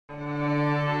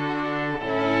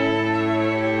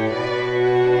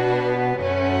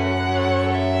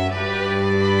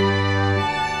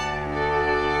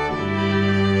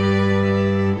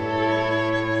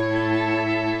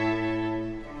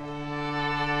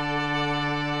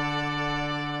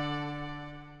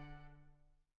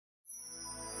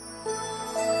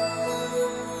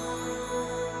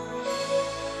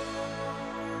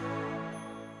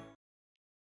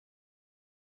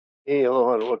Hey,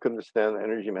 aloha, and welcome to Stan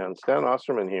Energy Man. Stan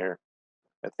Osserman here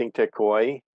at ThinkTech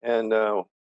Hawaii, and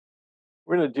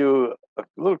we're going to do a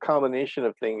little combination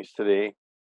of things today.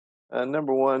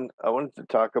 Number one, I wanted to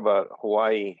talk about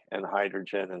Hawaii and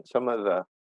hydrogen and some of the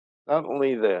not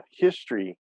only the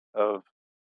history of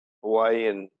Hawaii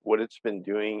and what it's been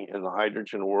doing in the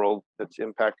hydrogen world that's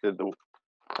impacted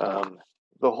um,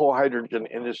 the whole hydrogen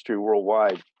industry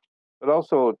worldwide, but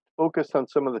also focus on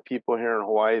some of the people here in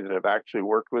Hawaii that have actually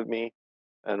worked with me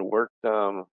and worked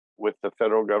with the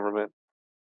federal government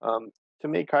um, to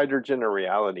make hydrogen a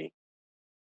reality.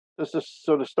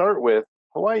 So to start with,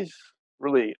 Hawaii's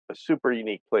really a super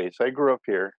unique place. I grew up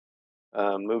here,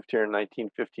 moved here in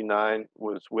 1959,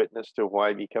 was witness to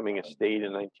Hawaii becoming a state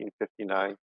in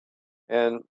 1959.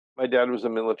 And my dad was a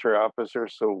military officer,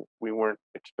 so we weren't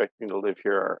expecting to live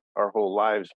here our whole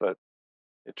lives, but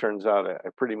it turns out I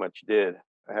pretty much did.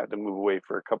 I had to move away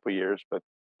for a couple years, but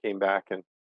came back and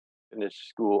finished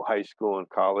school, high school and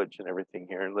college and everything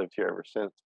here and lived here ever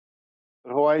since.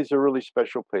 But Hawaii is a really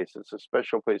special place. It's a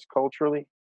special place culturally.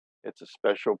 It's a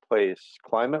special place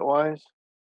climate-wise.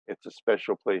 It's a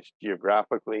special place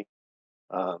geographically.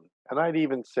 And I'd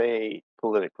even say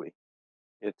politically.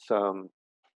 It's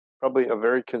probably a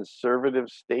very conservative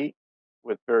state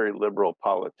with very liberal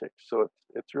politics. So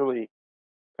it's really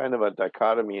kind of a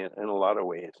dichotomy in a lot of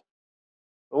ways.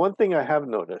 The one thing I have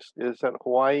noticed is that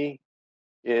Hawaii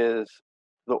is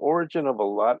the origin of a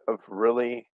lot of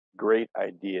really great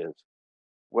ideas,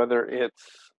 whether it's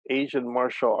Asian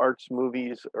martial arts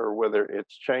movies or whether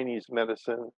it's Chinese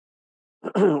medicine,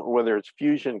 whether it's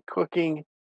fusion cooking,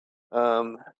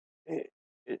 um, it,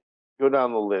 it, go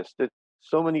down the list.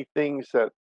 So many things that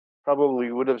probably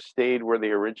would have stayed where they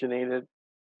originated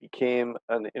became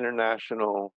an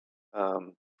international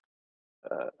um,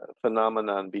 uh,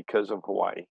 phenomenon because of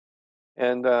Hawaii.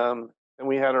 And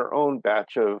we had our own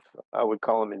batch of, I would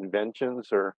call them inventions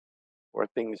or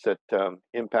things that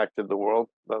impacted the world.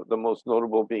 The most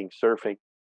notable being surfing.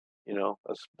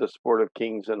 The sport of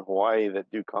kings in Hawaii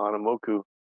that Duke Kahanamoku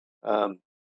um,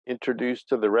 introduced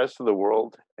to the rest of the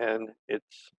world, and it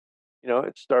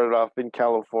started off in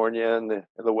California and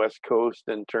the West Coast,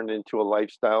 and turned into a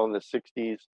lifestyle in the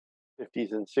 '60s,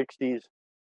 '50s, and '60s.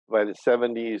 By the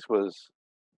 '70s, was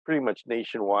pretty much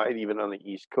nationwide, even on the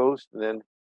East Coast, and then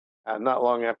not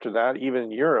long after that, even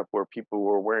in Europe, where people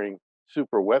were wearing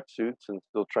super wetsuits and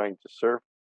still trying to surf.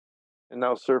 And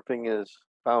now surfing is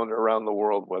found around the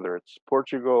world, whether it's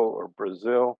Portugal or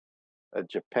Brazil,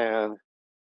 Japan,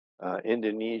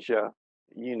 Indonesia,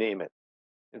 you name it.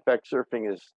 In fact,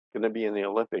 surfing is going to be in the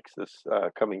Olympics this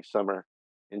coming summer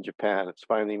in Japan. It's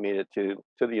finally made it to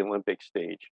the Olympic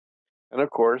stage. And of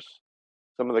course,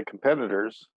 some of the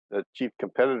competitors, the chief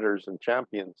competitors and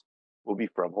champions, will be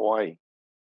from Hawaii.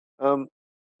 Um,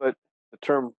 but the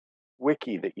term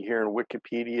wiki that you hear in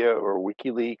Wikipedia or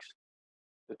WikiLeaks,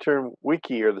 the term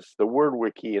wiki or the word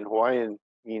wiki in Hawaiian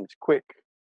means quick.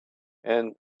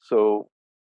 And so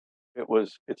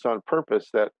it's on purpose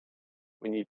that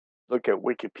when you look at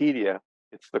Wikipedia,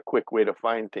 it's the quick way to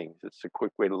find things. It's the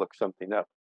quick way to look something up.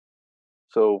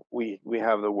 So we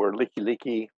have the word liki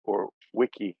liki or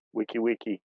wiki,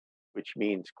 which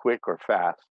means quick or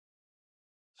fast.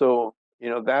 So,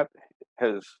 that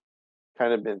has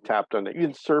kind of been tapped on.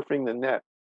 Even surfing the net.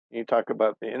 You talk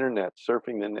about the internet.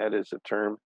 Surfing the net is a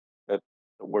term that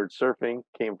the word surfing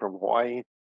came from Hawaii,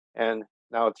 and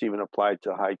now it's even applied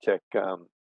to high tech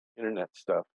internet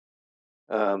stuff.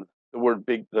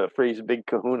 The phrase "big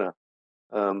Kahuna."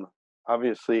 Um,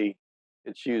 Obviously,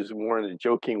 it's used more in a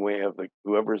joking way of like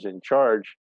whoever's in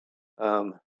charge.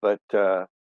 But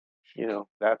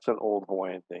that's an old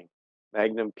Hawaiian thing.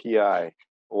 Magnum PI,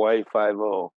 Hawaii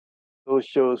 5-0. Those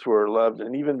shows were loved,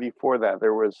 and even before that,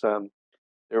 there was an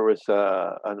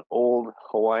old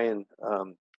Hawaiian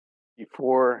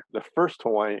before the first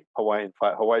Hawaii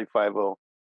 5-0.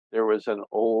 There was an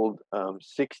old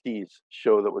 '60s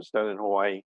show that was done in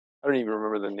Hawaii. I don't even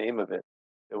remember the name of it.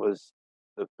 It was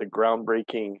the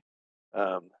groundbreaking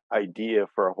idea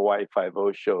for a Hawaii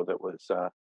 5-0 show that was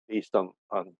based on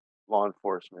law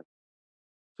enforcement.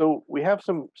 So we have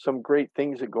some great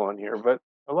things that go on here, but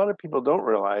a lot of people don't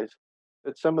realize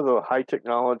that some of the high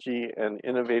technology and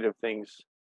innovative things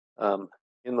um,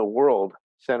 in the world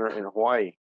center in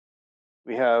Hawaii.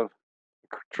 We have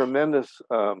tremendous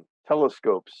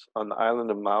telescopes on the island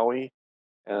of Maui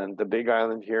and the Big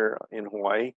Island here in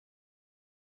Hawaii.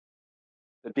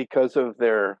 That because of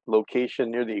their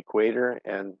location near the equator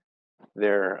and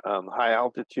their high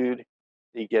altitude,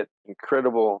 they get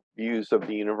incredible views of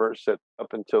the universe that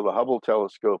up until the Hubble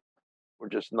telescope were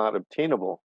just not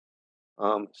obtainable.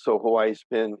 So Hawaii's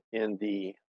been in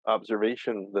the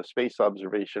the space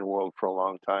observation world for a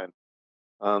long time.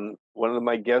 One of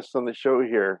my guests on the show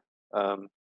here, um,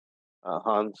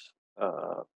 Hans,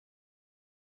 uh,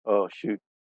 oh shoot,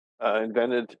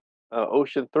 invented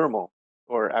ocean thermal,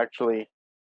 or actually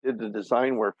did the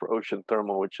design work for ocean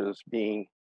thermal, which is being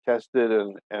tested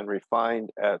and refined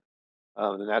at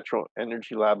the Natural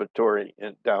Energy Laboratory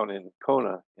down in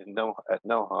Kona at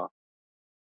NOHA.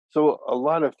 So a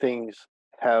lot of things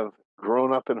have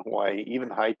grown up in Hawaii, even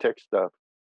high tech stuff.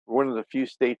 We're one of the few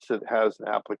states that has an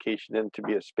application in to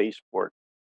be a spaceport.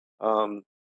 Um,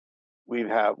 we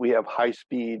have high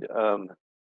speed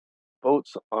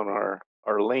boats on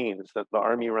our lanes that the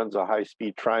Army runs a high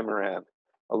speed trimaran.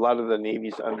 A lot of the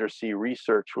Navy's undersea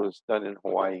research was done in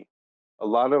Hawaii. A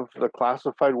lot of the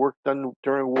classified work done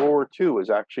during World War II was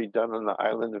actually done on the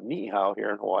island of Niihau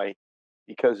here in Hawaii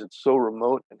because it's so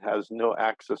remote and has no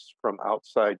access from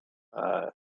outside uh,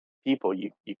 people.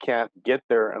 You can't get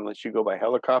there unless you go by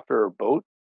helicopter or boat.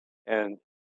 And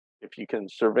if you can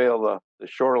surveil the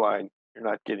shoreline, you're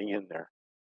not getting in there.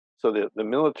 So the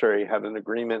military had an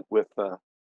agreement with the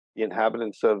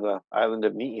inhabitants of the island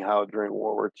of Niihau during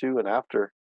World War II and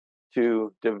after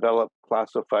to develop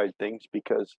classified things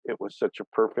because it was such a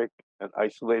perfect and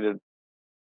isolated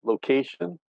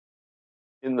location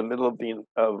in the middle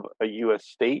of a U.S.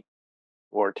 state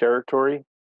or territory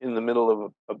in the middle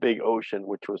of a big ocean,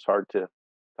 which was hard to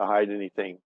hide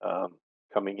anything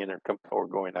coming in or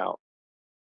going out.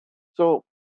 So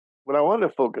what I want to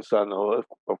focus on, though,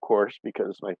 of course,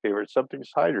 because my favorite subject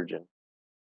is hydrogen,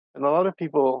 and a lot of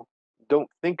people don't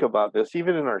think about this,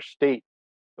 even in our state,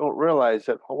 don't realize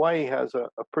that Hawaii has a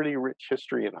pretty rich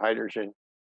history in hydrogen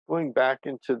going back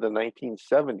into the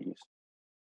 1970s.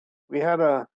 We had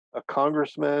a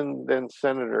congressman, then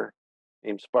senator,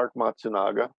 named Spark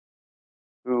Matsunaga,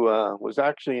 who was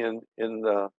actually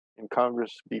in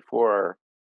Congress before our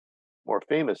more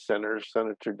famous senator,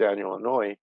 Senator Daniel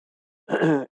Inouye,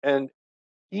 and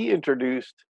he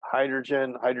introduced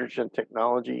hydrogen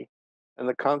technology, and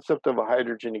the concept of a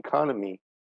hydrogen economy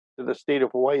to the state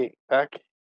of Hawaii back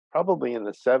probably in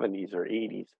the 70s or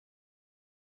 80s.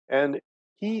 And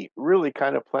he really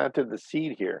kind of planted the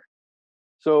seed here.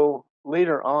 So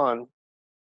later on,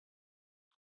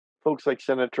 folks like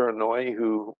Senator Inouye,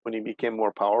 who, when he became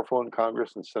more powerful in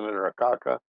Congress, and Senator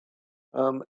Akaka,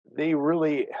 they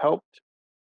really helped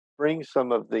bring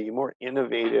some of the more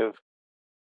innovative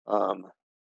um,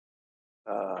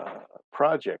 uh,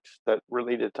 projects that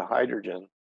related to hydrogen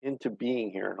into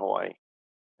being here in Hawaii.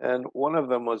 And one of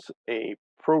them was a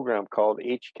program called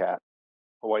HCAT,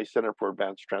 Hawaii Center for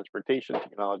Advanced Transportation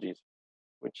Technologies,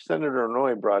 which Senator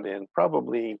Inouye brought in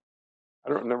probably, I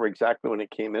don't remember exactly when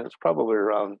it came in, it's probably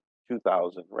around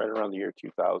 2000, right around the year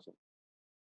 2000.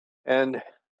 And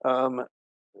um,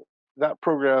 that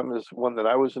program is one that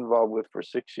I was involved with for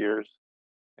 6 years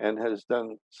and has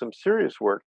done some serious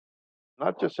work,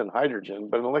 not just in hydrogen,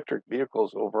 but in electric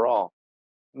vehicles overall.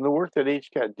 And the work that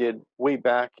HCAT did way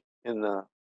back in the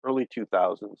early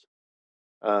 2000s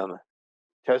um,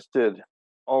 tested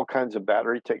all kinds of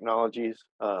battery technologies.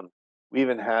 We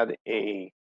even had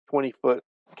a 20-foot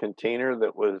container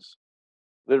that was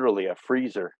literally a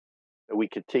freezer that we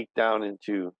could take down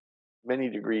into many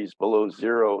degrees below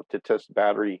zero to test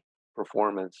battery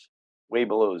performance way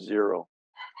below zero.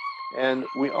 And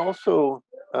we also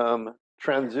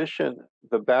transitioned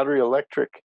the battery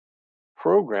electric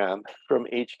program from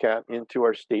HCAT into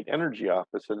our state energy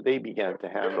office, and they began to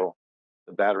handle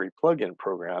the battery plug-in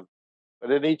program.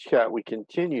 But at HCAT, we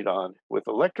continued on with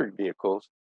electric vehicles,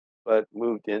 but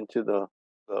moved into the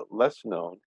less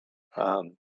known,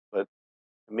 but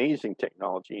amazing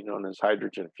technology known as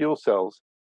hydrogen fuel cells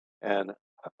and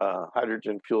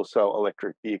hydrogen fuel cell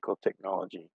electric vehicle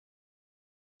technology.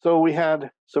 So we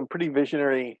had some pretty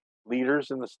visionary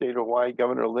leaders in the state of Hawaii.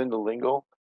 Governor Linda Lingle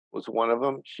was one of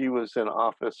them. She was in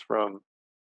office from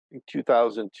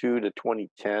 2002 to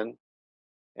 2010,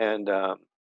 and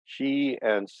she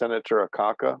and Senator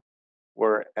Akaka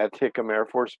were at Hickam Air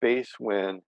Force Base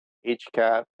when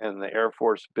HCAT and the Air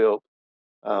Force built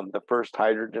the first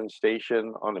hydrogen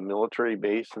station on a military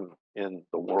base in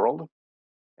the world.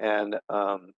 And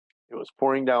it was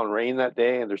pouring down rain that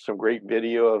day, and there's some great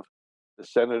video of the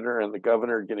senator and the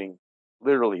governor getting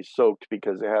literally soaked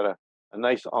because they had a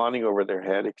nice awning over their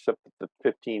head, except that the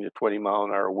 15 to 20 mile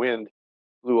an hour wind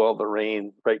blew all the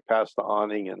rain right past the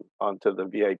awning and onto the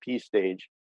VIP stage.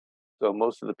 So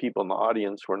most of the people in the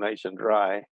audience were nice and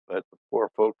dry, but the poor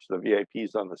folks, the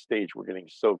VIPs on the stage, were getting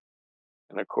soaked.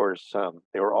 And of course,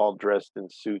 they were all dressed in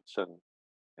suits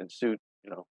and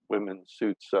women's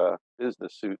suits,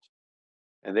 business suits,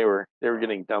 and they were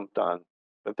getting dumped on.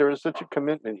 But there was such a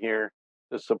commitment here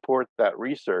to support that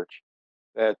research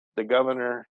that the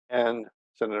governor and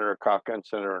Senator Kaka and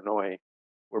Senator Inouye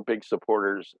were big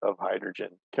supporters of hydrogen,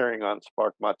 carrying on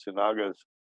Spark Matsunaga's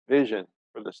vision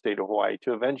for the state of Hawaii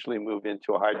to eventually move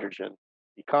into a hydrogen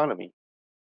economy.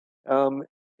 Um,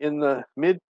 in the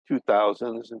mid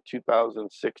 2000s, in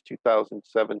 2006,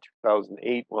 2007,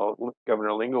 2008, well,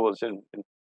 Governor Lingle was in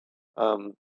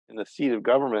the seat of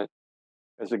government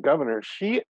as a governor.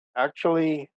 She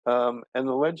actually and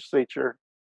the legislature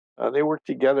they worked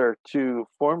together to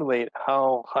formulate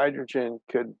how hydrogen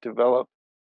could develop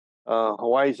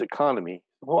Hawaii's economy.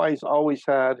 Hawaii's always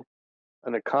had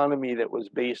an economy that was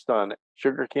based on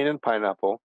sugarcane and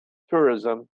pineapple,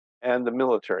 tourism, and the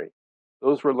military.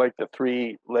 Those were like the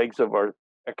three legs of our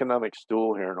economic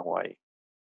stool here in Hawaii.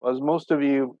 Well, as most of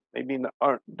you maybe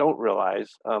don't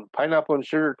realize, pineapple and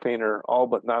sugarcane are all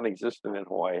but non-existent in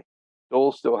Hawaii.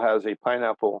 Dole still has a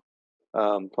pineapple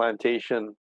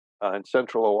plantation in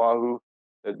central Oahu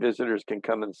that visitors can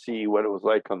come and see what it was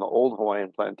like on the old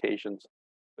Hawaiian plantations.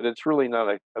 But it's really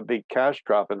not a big cash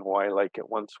crop in Hawaii like it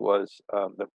once was,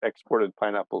 that exported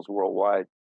pineapples worldwide.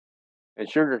 And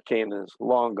sugarcane is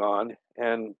long gone.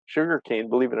 And sugarcane,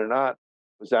 believe it or not,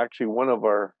 was actually one of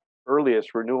our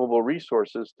earliest renewable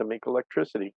resources to make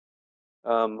electricity.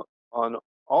 On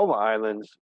all the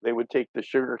islands, they would take the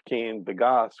sugarcane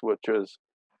bagasse, which was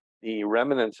the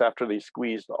remnants after they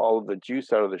squeezed all of the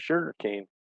juice out of the sugarcane,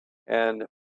 and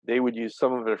they would use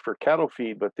some of it for cattle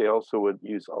feed, but they also would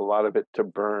use a lot of it to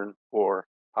burn for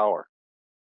power.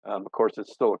 Of course,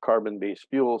 it's still a carbon-based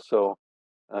fuel, so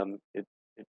it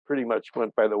pretty much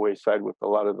went by the wayside with a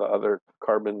lot of the other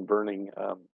carbon-burning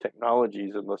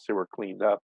technologies, unless they were cleaned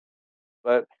up.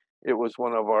 But it was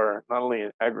one of our not only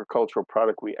an agricultural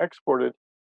product we exported,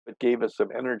 but gave us some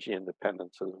energy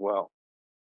independence as well.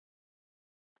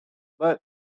 But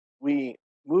we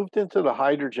moved into the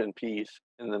hydrogen piece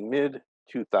in the mid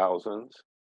 2000s,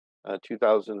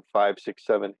 2005, 6,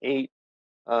 7, 8,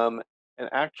 and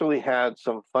actually had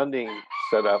some funding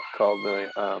set up called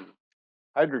the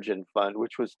Hydrogen Fund,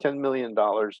 which was $10 million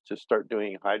to start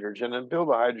doing hydrogen and build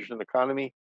a hydrogen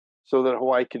economy so that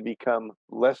Hawaii could become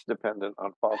less dependent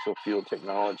on fossil fuel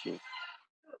technology.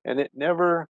 And it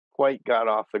never quite got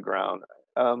off the ground.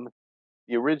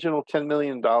 The original $10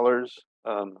 million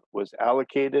was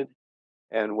allocated,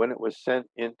 and when it was sent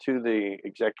into the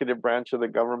executive branch of the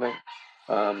government,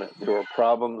 there were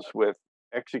problems with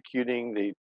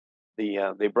executing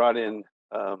they brought in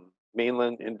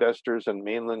mainland investors and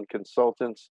mainland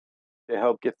consultants to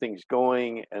help get things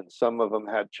going, and some of them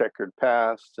had checkered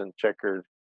pasts and checkered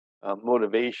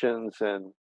motivations,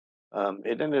 and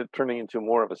it ended up turning into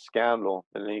more of a scandal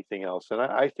than anything else. And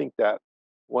I think that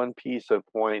one piece of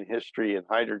Hawaiian history and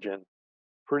hydrogen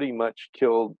pretty much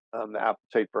killed the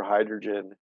appetite for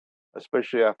hydrogen,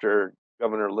 especially after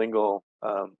Governor Lingle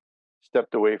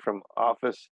stepped away from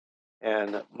office,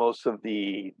 and most of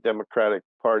the Democratic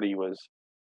Party was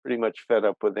pretty much fed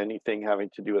up with anything having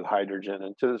to do with hydrogen.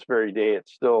 And to this very day,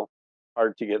 it's still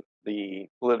hard to get the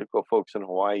political folks in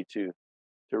Hawaii to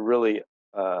really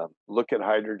look at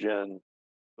hydrogen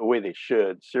the way they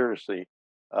should, seriously,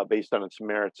 based on its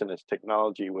merits and its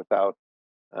technology, without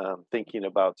thinking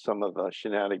about some of the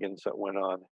shenanigans that went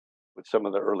on with some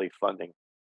of the early funding.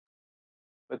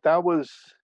 But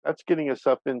that's getting us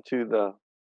up into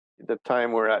the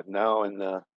time we're at now in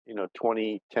the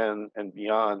 2010 and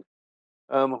beyond.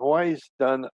 Hawaii's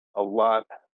done a lot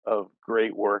of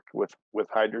great work with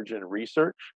hydrogen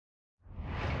research.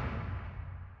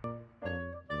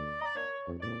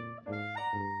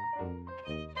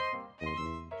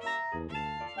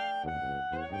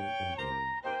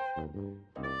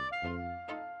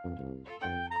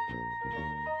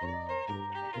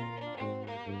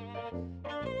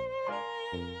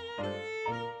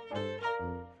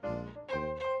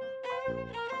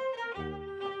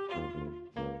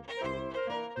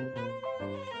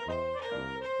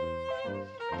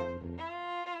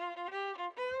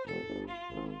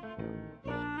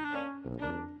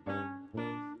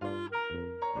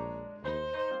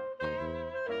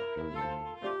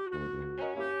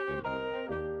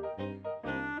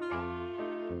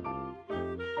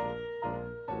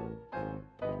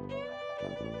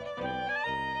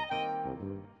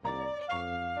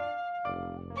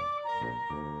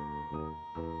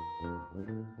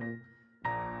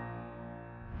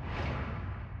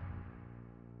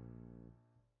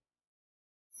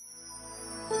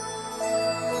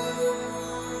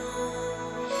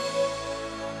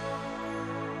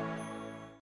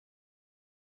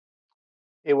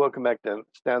 Hey, welcome back to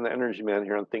Stan the Energy Man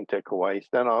here on ThinkTech Hawaii.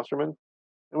 Stan Osserman,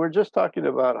 and we're just talking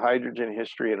about hydrogen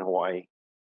history in Hawaii.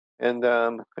 And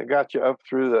I got you up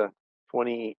through the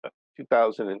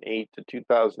 2008 to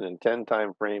 2010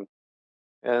 timeframe.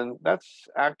 And that's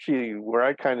actually where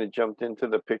I kind of jumped into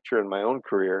the picture in my own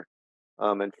career,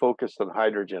 and focused on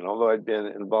hydrogen. Although I'd been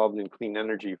involved in clean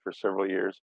energy for several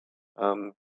years,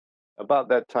 um, about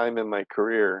that time in my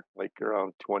career, like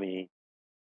around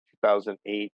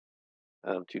 2008,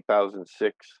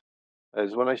 2006,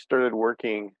 is when I started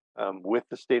working with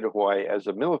the state of Hawaii as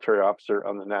a military officer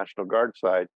on the National Guard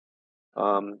side,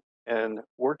 and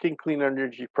working clean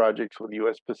energy projects with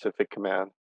U.S. Pacific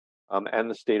Command, and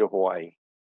the state of Hawaii.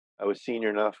 I was senior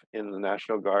enough in the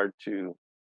National Guard to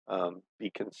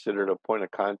be considered a point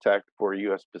of contact for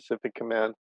U.S. Pacific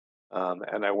Command,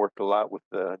 and I worked a lot with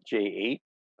the J8,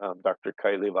 Dr.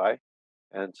 Kai Levi,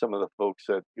 and some of the folks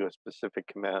at U.S. Pacific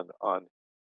Command on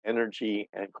energy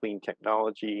and clean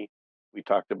technology. We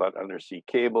talked about undersea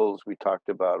cables. We talked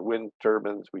about wind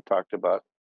turbines. We talked about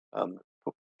um,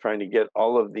 trying to get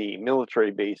all of the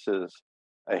military bases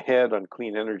ahead on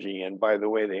clean energy. And by the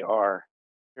way, they are.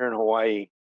 Here in Hawaii,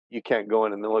 you can't go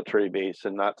in a military base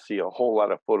and not see a whole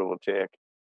lot of photovoltaic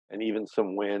and even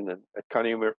some wind. And at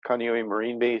Kaneohe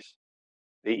Marine Base,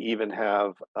 they even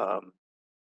have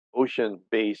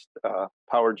ocean-based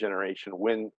power generation,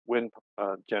 wind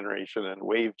generation, and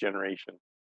wave generation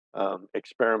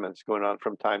experiments going on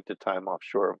from time to time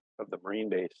offshore of the Marine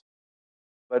base.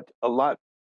 But a lot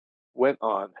went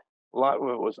on. A lot of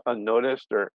it was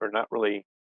unnoticed or not really.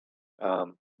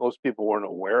 Most people weren't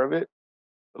aware of it,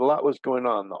 but a lot was going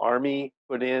on. The Army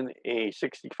put in a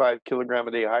 65 kilogram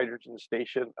a day hydrogen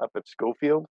station up at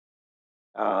Schofield,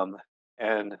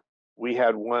 and we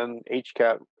had one.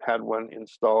 HCAT had one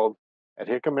installed at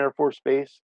Hickam Air Force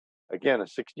Base. Again, a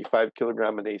 65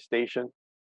 kilogram a day station.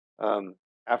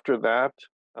 After that,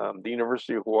 the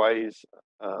University of Hawaii's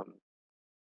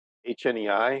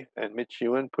HNEI and Mitch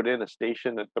Ewan put in a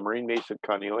station at the Marine Base at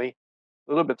Kaneohe.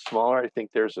 A little bit smaller. I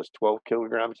think theirs is 12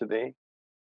 kilograms a day.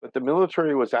 But the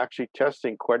military was actually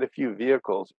testing quite a few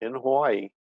vehicles in Hawaii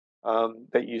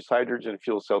that use hydrogen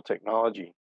fuel cell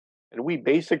technology. And we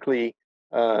basically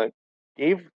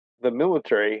gave the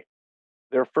military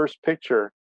their first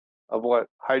picture of what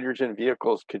hydrogen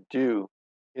vehicles could do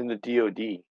in the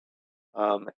DoD.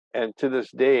 And to this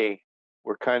day,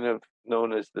 we're kind of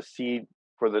known as the seed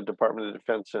for the Department of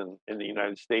Defense in the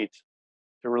United States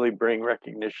to really bring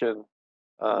recognition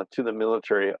to the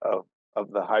military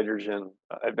of the hydrogen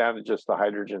advantages to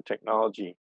hydrogen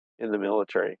technology in the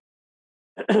military.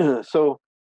 So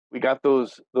we got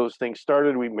those things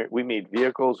started. We made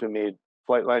vehicles. We made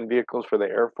flight line vehicles for the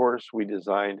Air Force. We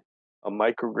designed a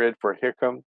microgrid for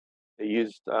Hickam. They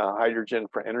used hydrogen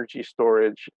for energy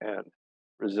storage and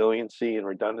resiliency and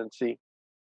redundancy,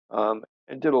 and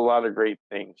did a lot of great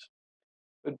things.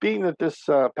 But being that this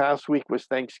past week was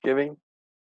Thanksgiving,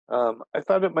 I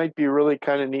thought it might be really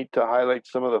kind of neat to highlight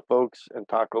some of the folks and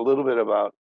talk a little bit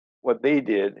about what they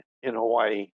did in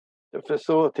Hawaii to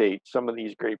facilitate some of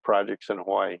these great projects in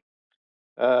Hawaii.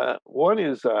 One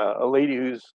is a lady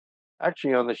who's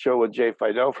actually on the show with Jay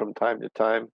Fidel from time to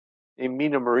time, named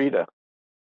Mina Morita,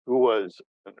 who was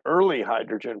an early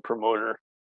hydrogen promoter,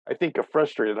 I think a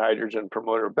frustrated hydrogen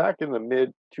promoter back in the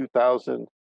mid 2000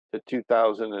 to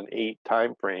 2008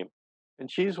 timeframe.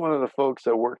 And she's one of the folks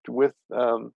that worked with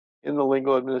in the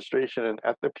Lingle administration and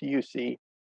at the PUC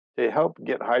to help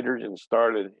get hydrogen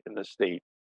started in the state.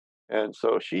 And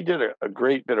so she did a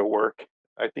great bit of work.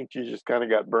 I think she just kind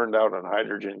of got burned out on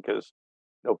hydrogen because,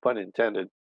 no pun intended.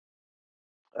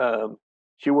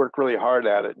 She worked really hard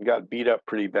at it and got beat up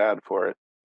pretty bad for it.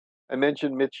 I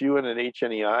mentioned Mitch Ewan at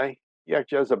HNEI. He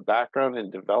actually has a background in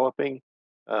developing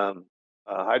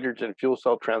hydrogen fuel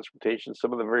cell transportation.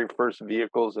 Some of the very first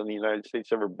vehicles in the United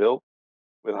States ever built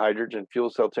with hydrogen fuel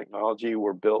cell technology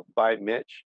were built by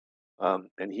Mitch.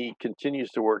 And he continues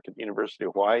to work at the University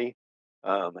of Hawaii,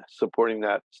 supporting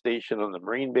that station on the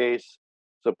Marine base,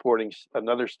 supporting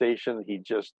another station he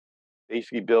just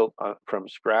basically built from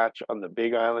scratch on the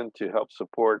Big Island to help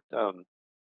support what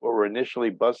were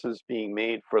initially buses being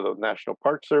made for the National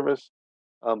Park Service,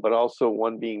 but also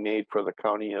one being made for the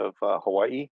county of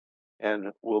Hawaii,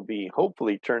 and will be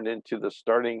hopefully turned into the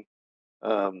starting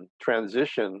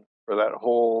transition for that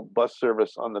whole bus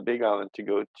service on the Big Island to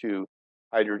go to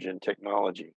hydrogen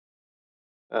technology.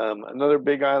 Another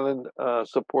Big Island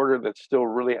supporter that's still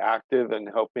really active and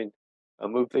helping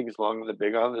move things along in the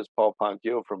Big Island is Paul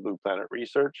Pontio from Blue Planet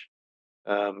Research.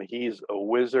 He's a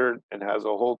wizard and has a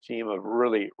whole team of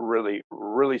really, really,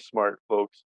 really smart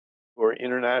folks who are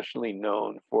internationally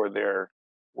known for their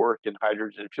work in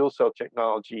hydrogen fuel cell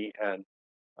technology and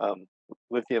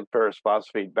lithium ferrous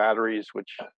phosphate batteries,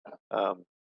 which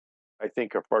I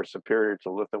think are far superior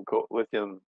to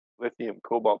lithium lithium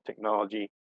cobalt technology,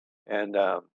 and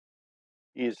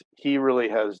he really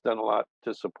has done a lot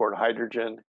to support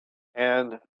hydrogen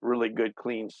and really good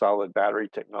clean solid battery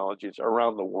technologies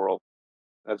around the world.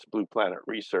 That's Blue Planet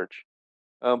Research.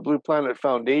 Blue Planet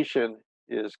Foundation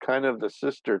is kind of the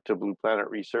sister to Blue Planet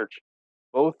Research.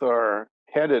 Both are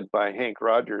headed by Hank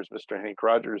Rogers, Mr. Hank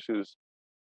Rogers, who's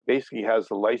basically has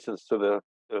the license to the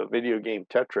video game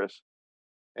Tetris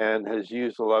and has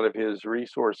used a lot of his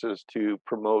resources to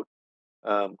promote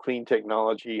clean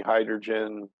technology,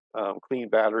 hydrogen, clean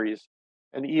batteries,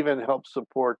 and even help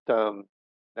support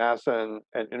NASA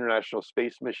and international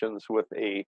space missions with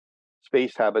a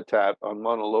space habitat on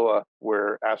Mauna Loa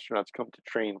where astronauts come to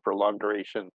train for long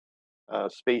duration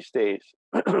space days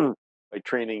by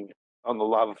training on the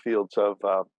lava fields of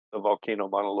the volcano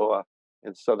Mauna Loa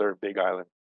in southern Big Island.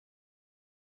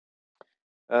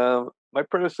 My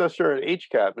predecessor at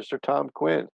HCAT, Mr. Tom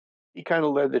Quinn, he kind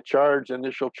of led the charge,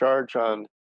 initial charge on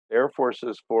the Air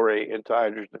Force's foray into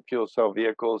hydrogen fuel cell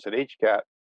vehicles at HCAT,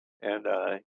 and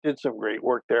did some great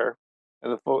work there.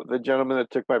 And the gentleman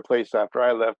that took my place after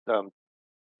I left,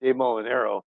 Dave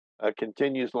Molinaro,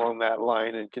 continues along that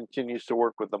line and continues to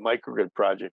work with the microgrid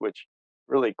project, which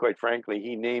really, quite frankly,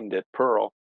 he named it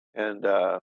Pearl, and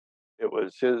it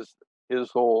was his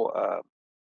whole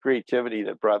creativity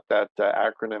that brought that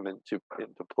acronym into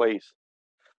place.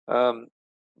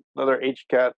 Another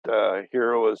HCAT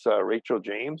hero is Rachel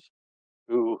James,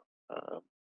 who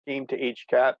came to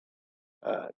HCAT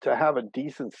to have a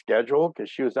decent schedule because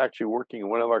she was actually working in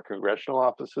one of our congressional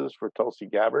offices for Tulsi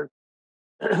Gabbard.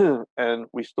 And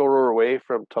we stole her away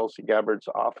from Tulsi Gabbard's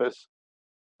office,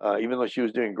 even though she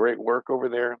was doing great work over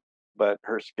there. But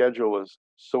her schedule was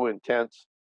so intense,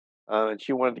 and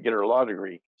she wanted to get her law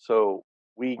degree. So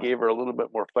we gave her a little bit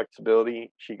more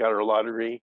flexibility. She got her law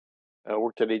degree,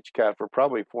 worked at HCAT for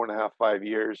probably 4.5, 5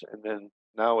 years, and then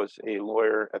now is a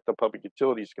lawyer at the Public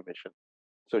Utilities Commission.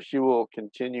 So she will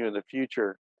continue in the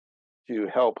future to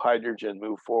help hydrogen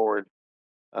move forward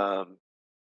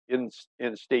in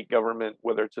state government,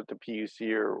 whether it's at the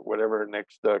PUC or whatever her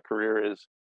next career is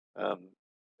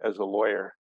as a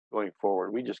lawyer going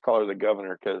forward. We just call her the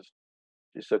governor because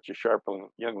she's such a sharp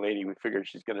young lady. We figured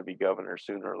she's going to be governor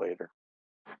sooner or later.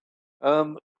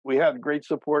 We had great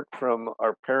support from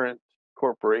our parent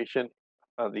corporation.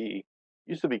 The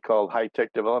used to be called High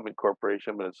Tech Development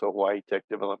Corporation, but it's a Hawaii Tech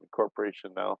Development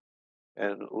Corporation now.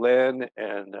 And Len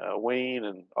and Wayne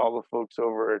and all the folks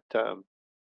over at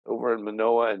over in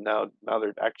Manoa, and now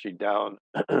they're actually down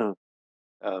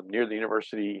near the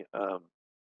University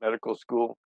Medical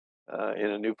School in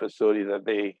a new facility that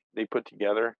they put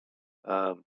together.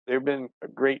 They've been a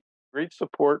great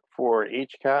support for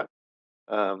HCAT.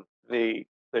 The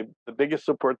biggest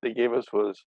support they gave us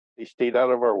was they stayed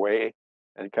out of our way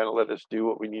and kind of let us do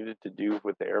what we needed to do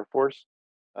with the Air Force.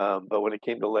 But when it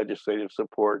came to legislative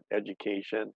support,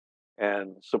 education,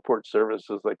 and support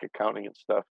services like accounting and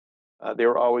stuff, they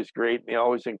were always great. They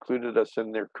always included us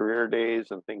in their career days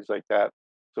and things like that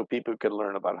so people could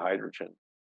learn about hydrogen.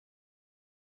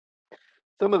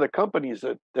 Some of the companies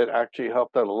that actually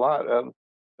helped out a lot,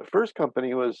 the first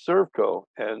company was Servco,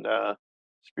 and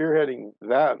spearheading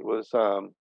that was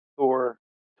Thor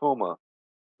Toma,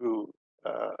 who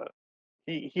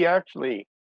he actually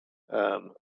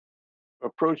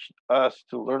approached us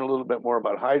to learn a little bit more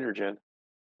about hydrogen.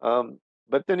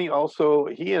 But then he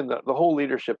and the whole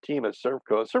leadership team at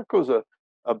Servco. Servco is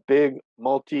a big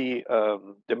multi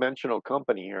dimensional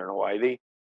company here in Hawaii.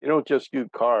 They don't just do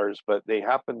cars, but they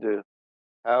happen to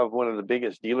have one of the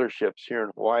biggest dealerships here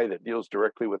in Hawaii that deals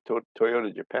directly with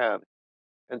Toyota Japan.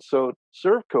 And so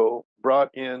Servco brought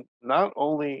in not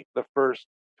only the first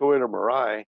Toyota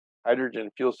Mirai hydrogen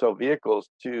fuel cell vehicles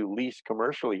to lease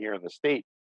commercially here in the state,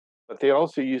 but they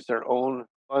also used their own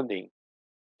funding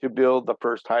to build the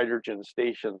first hydrogen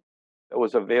station that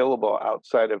was available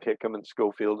outside of Hickam and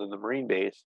Schofield in the Marine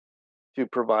base to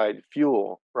provide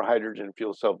fuel for hydrogen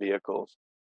fuel cell vehicles.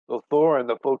 So Thor and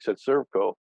the folks at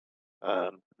Servco,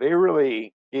 they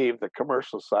really gave the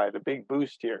commercial side a big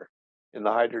boost here in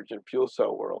the hydrogen fuel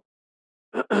cell world.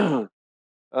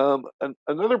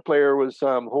 Another player was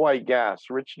Hawaii Gas.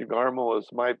 Rich DeGarmo was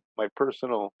my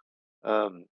personal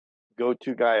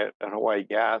go-to guy at Hawaii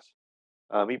Gas.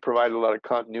 He provided a lot of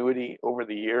continuity over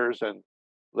the years and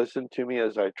listened to me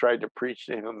as I tried to preach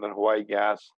to him that Hawaii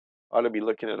Gas ought to be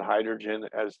looking at hydrogen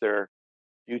as their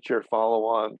future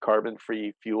follow-on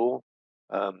carbon-free fuel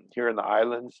here in the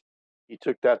islands. He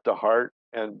took that to heart,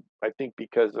 and I think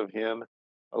because of him,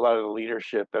 a lot of the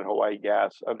leadership at Hawaii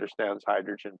Gas understands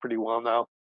hydrogen pretty well now,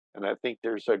 and I think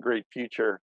there's a great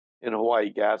future in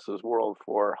Hawaii Gas's world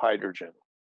for hydrogen.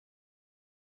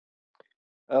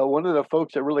 One of the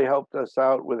folks that really helped us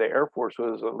out with the Air Force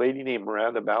was a lady named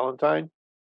Miranda Ballantyne.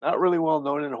 Not really well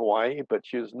known in Hawaii, but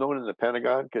she was known in the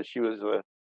Pentagon because she was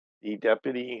the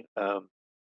deputy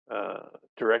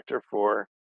director for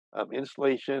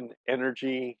installation,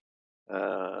 energy,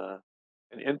 uh,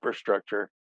 and infrastructure.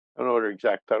 I don't know what her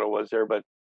exact title was there, but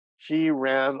she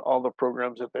ran all the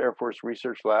programs at the Air Force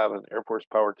Research Lab and Air Force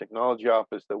Power Technology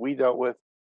Office that we dealt with.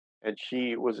 And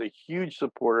she was a huge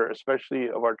supporter, especially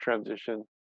of our transition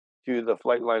to the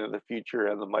flight line of the future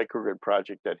and the microgrid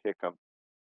project at Hickam.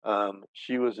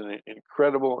 She was an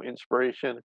incredible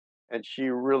inspiration, and she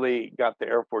really got the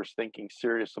Air Force thinking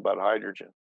serious about hydrogen.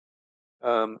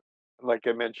 Um, like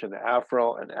I mentioned,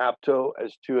 AFREL and APTO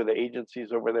as two of the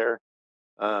agencies over there.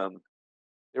 Um,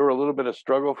 they were a little bit of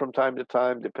struggle from time to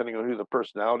time, depending on who the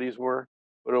personalities were,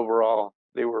 but overall,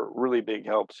 they were really big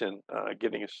helps in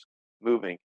getting us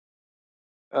moving.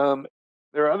 Um,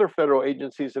 there are other federal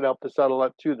agencies that helped us out a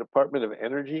lot too. Department of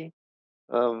Energy,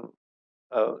 um,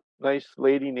 a nice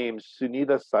lady named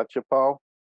Sunita Satchapal,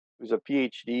 who's a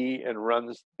PhD and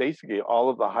runs basically all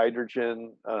of the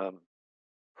hydrogen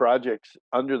projects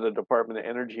under the Department of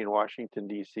Energy in Washington,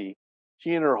 D.C.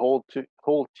 She and her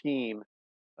whole team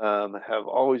have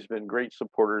always been great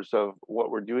supporters of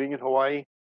what we're doing in Hawaii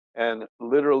and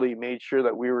literally made sure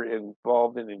that we were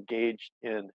involved and engaged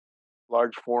in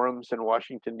large forums in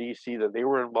Washington, D.C. that they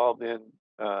were involved in.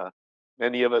 Uh,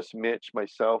 Many of us, Mitch,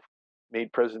 myself,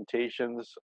 made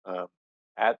presentations uh,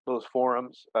 at those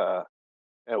forums.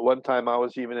 At one time, I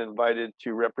was even invited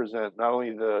to represent not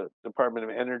only the Department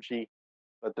of Energy,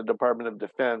 but the Department of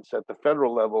Defense at the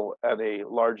federal level at a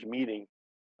large meeting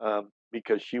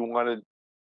because she wanted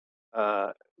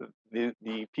uh, the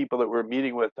people that we're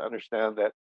meeting with to understand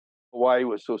that Hawaii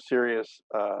was so serious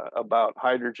about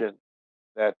hydrogen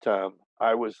that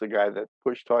I was the guy that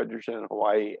pushed hydrogen in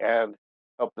Hawaii and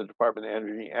helped the Department of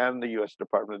Energy and the U.S.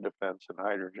 Department of Defense in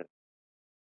hydrogen.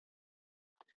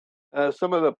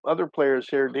 Some of the other players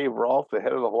here, Dave Rolfe, the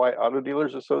head of the Hawaii Auto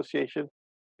Dealers Association,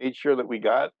 made sure that we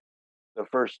got the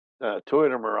first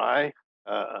Toyota Mirai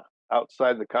uh,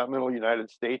 outside the continental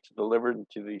United States, delivered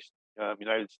into the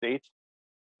United States,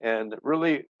 and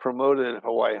really promoted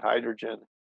Hawaii hydrogen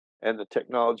and the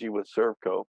technology with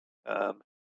Servco. Um,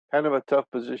 Kind of a tough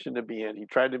position to be in. He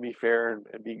tried to be fair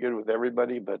and be good with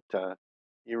everybody, but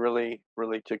he really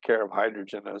took care of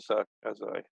hydrogen as a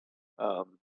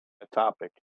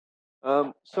topic.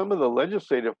 Some of the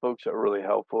legislative folks that were really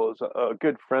helpful is a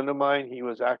good friend of mine. He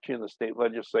was actually in the state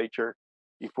legislature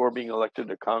before being elected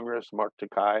to Congress, Mark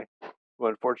Takai, who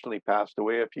unfortunately passed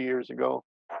away a few years ago.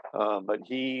 But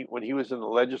when he was in the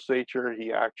legislature,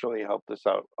 he actually helped us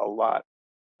out a lot,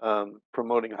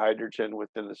 promoting hydrogen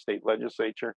within the state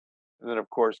legislature. And then, of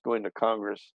course, going to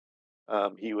Congress,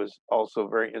 he was also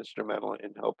very instrumental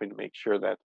in helping to make sure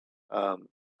that um,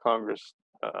 Congress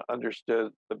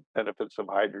understood the benefits of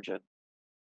hydrogen.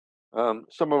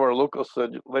 Some of our local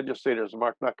legislators,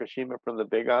 Mark Nakashima from the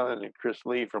Big Island and Chris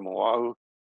Lee from Oahu,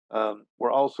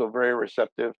 were also very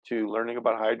receptive to learning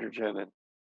about hydrogen.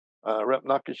 And Rep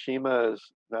Nakashima is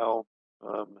now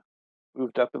um,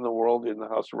 moved up in the world in the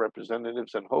House of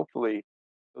Representatives, and hopefully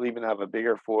he'll even have a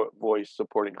bigger voice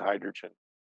supporting hydrogen.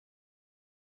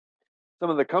 Some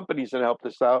of the companies that helped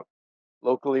us out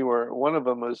locally were one of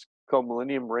them was called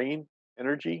Millennium Rain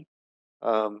Energy,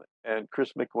 and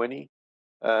Chris McWhinney.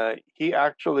 He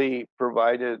actually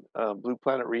provided Blue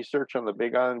Planet Research on the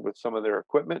Big Island with some of their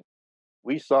equipment.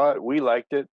 We saw it, we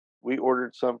liked it. We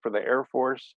ordered some for the Air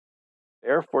Force. The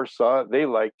Air Force saw it, they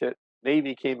liked it.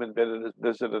 Navy came and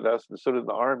visited us, and so did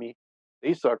the Army.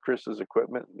 They saw Chris's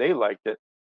equipment, they liked it.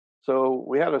 So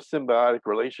we had a symbiotic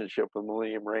relationship with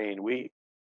Millennium Rain. We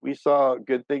saw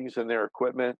good things in their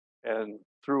equipment, and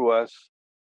through us,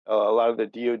 a lot of the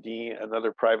DoD and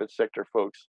other private sector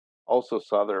folks also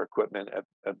saw their equipment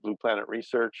at Blue Planet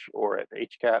Research or at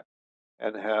HCAT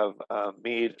and have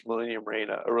made Millennium Rain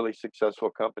a really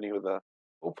successful company with a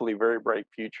hopefully very bright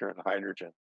future in hydrogen.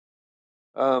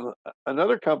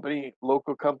 Another company,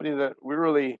 local company that we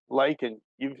really like, and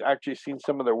you've actually seen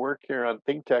some of their work here on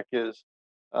ThinkTech, is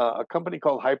a company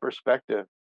called Hyperspective.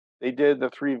 They did the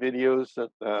 3 videos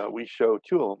that we show,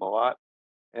 2 of them a lot,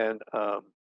 and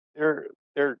they're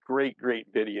they're great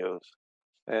videos,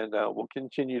 and we'll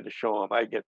continue to show them. I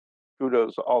get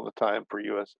kudos all the time for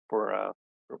for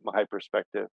my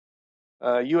perspective.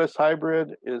 US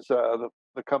Hybrid is the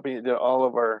company that did all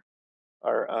of our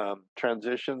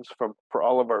transitions for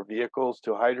all of our vehicles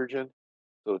to hydrogen.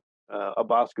 So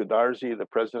Abbas Goodarzi, the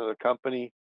president of the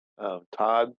company,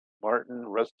 Todd Martin,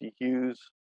 Rusty Hughes,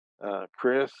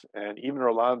 Chris, and even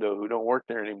Orlando, who don't work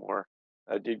there anymore,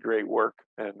 did great work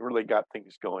and really got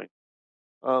things going.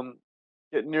 Um,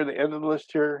 Getting near the end of the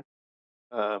list here,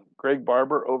 Greg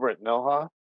Barber over at Nelha.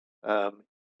 Um,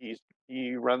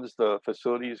 he runs the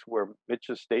facilities where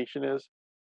Mitch's station is.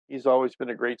 He's always been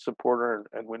a great supporter,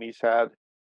 and when he's had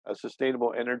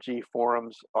sustainable energy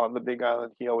forums on the Big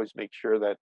Island, he always makes sure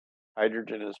that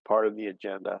hydrogen is part of the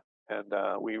agenda, and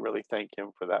we really thank him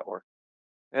for that work.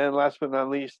 And last but not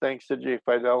least, thanks to Jay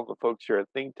Fidel, the folks here at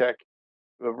ThinkTech,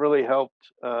 who have really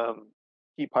helped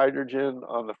keep hydrogen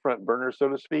on the front burner, so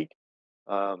to speak,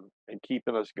 and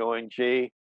keeping us going.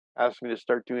 Jay asked me to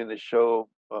start doing this show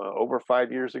over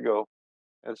 5 years ago,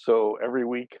 and so every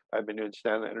week I've been doing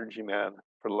Stand the Energy Man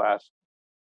for the last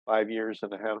 5 years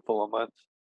and a handful of months.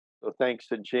 So thanks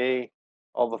to Jay,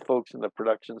 all the folks in the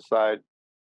production side,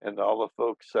 and all the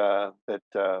folks that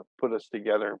put us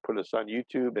together and put us on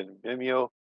YouTube and Vimeo.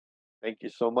 Thank you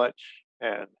so much.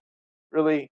 And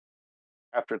really,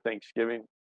 after Thanksgiving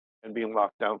and being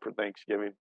locked down for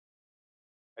Thanksgiving,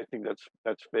 I think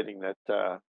that's fitting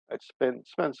that I'd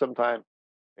spend some time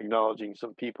acknowledging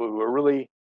some people who are really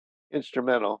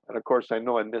instrumental. And of course, I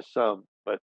know I missed some,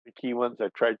 but the key ones I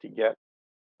tried to get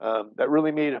that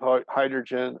really made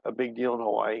hydrogen a big deal in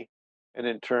Hawaii. And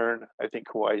in turn, I think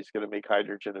Hawaii is going to make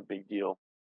hydrogen a big deal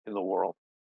in the world.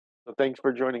 So thanks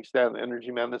for joining Stan the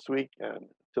Energy Man this week. And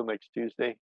until next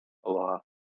Tuesday, aloha.